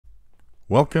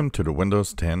Welcome to the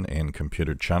Windows 10 and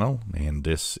Computer channel, and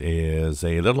this is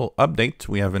a little update.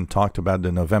 We haven't talked about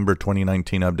the November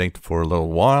 2019 update for a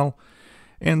little while,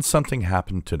 and something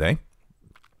happened today.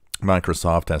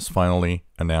 Microsoft has finally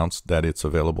announced that it's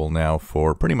available now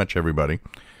for pretty much everybody.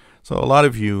 So a lot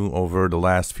of you over the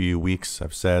last few weeks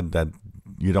have said that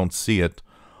you don't see it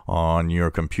on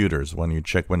your computers. When you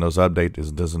check Windows Update,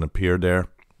 it doesn't appear there.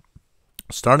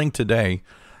 Starting today,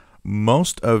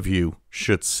 most of you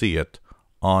should see it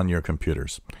on your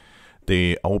computers.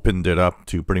 They opened it up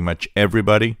to pretty much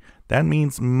everybody. That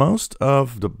means most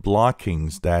of the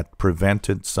blockings that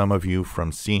prevented some of you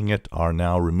from seeing it are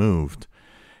now removed,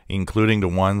 including the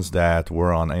ones that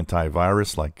were on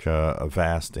antivirus like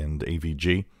Avast and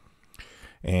AVG.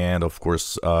 And of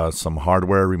course, some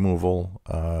hardware removal,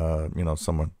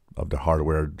 some of the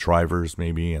hardware drivers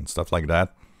maybe and stuff like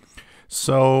that.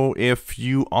 So if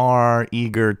you are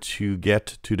eager to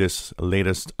get to this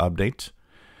latest update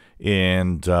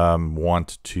and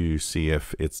want to see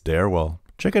if it's there, well,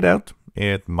 check it out.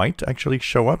 It might actually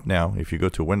show up now if you go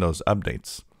to Windows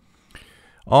Updates.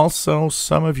 Also,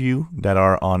 some of you that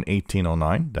are on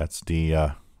 1809, that's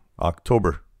the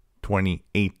October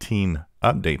 2018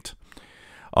 update,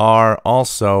 are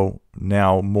also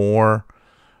now more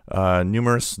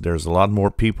numerous. There's a lot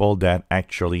more people that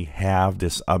actually have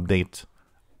this update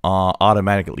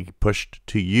automatically pushed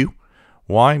to you.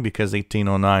 Why? Because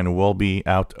 1809 will be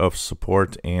out of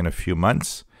support in a few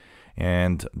months,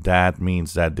 and that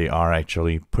means that they are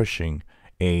actually pushing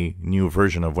a new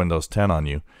version of Windows 10 on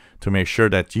you to make sure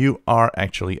that you are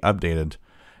actually updated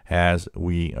as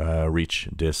we reach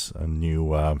this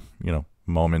new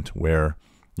moment where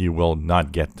you will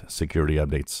not get security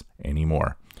updates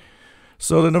anymore.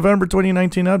 So the November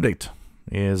 2019 update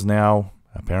is now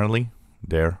apparently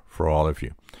there for all of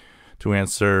you. To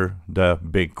answer the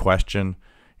big question,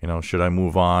 should I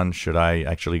move on? Should I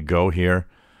actually go here?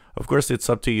 Of course, it's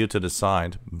up to you to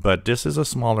decide, but this is a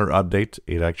smaller update.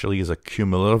 It actually is a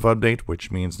cumulative update,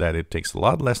 which means that it takes a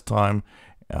lot less time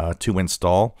to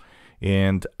install.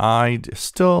 And I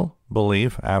still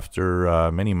believe,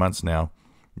 after many months now,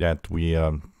 that we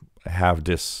have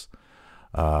this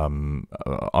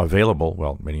available.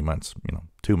 Well, many months,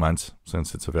 2 months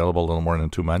since it's available, a little more than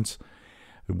 2 months.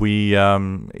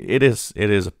 It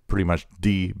is pretty much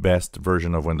the best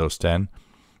version of Windows 10.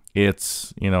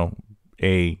 It's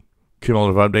a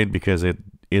cumulative update because it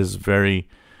is very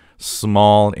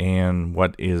small and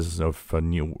what is of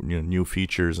new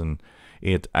features, and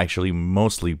it actually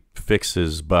mostly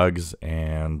fixes bugs,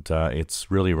 and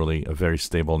it's really a very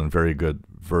stable and very good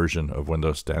version of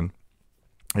Windows 10.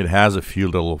 It has a few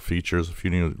little features, a few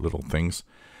new little things,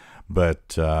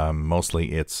 but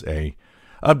mostly it's a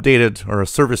updated or a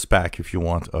service pack, if you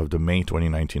want, of the May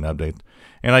 2019 update.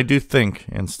 And I do think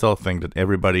and still think that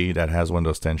everybody that has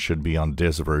Windows 10 should be on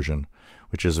this version,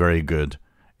 which is very good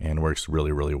and works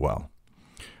really well.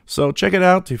 So check it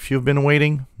out if you've been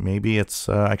waiting. Maybe it's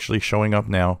actually showing up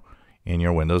now in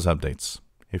your Windows updates.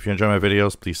 If you enjoy my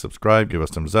videos, please subscribe, give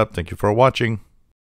us thumbs up. Thank you for watching.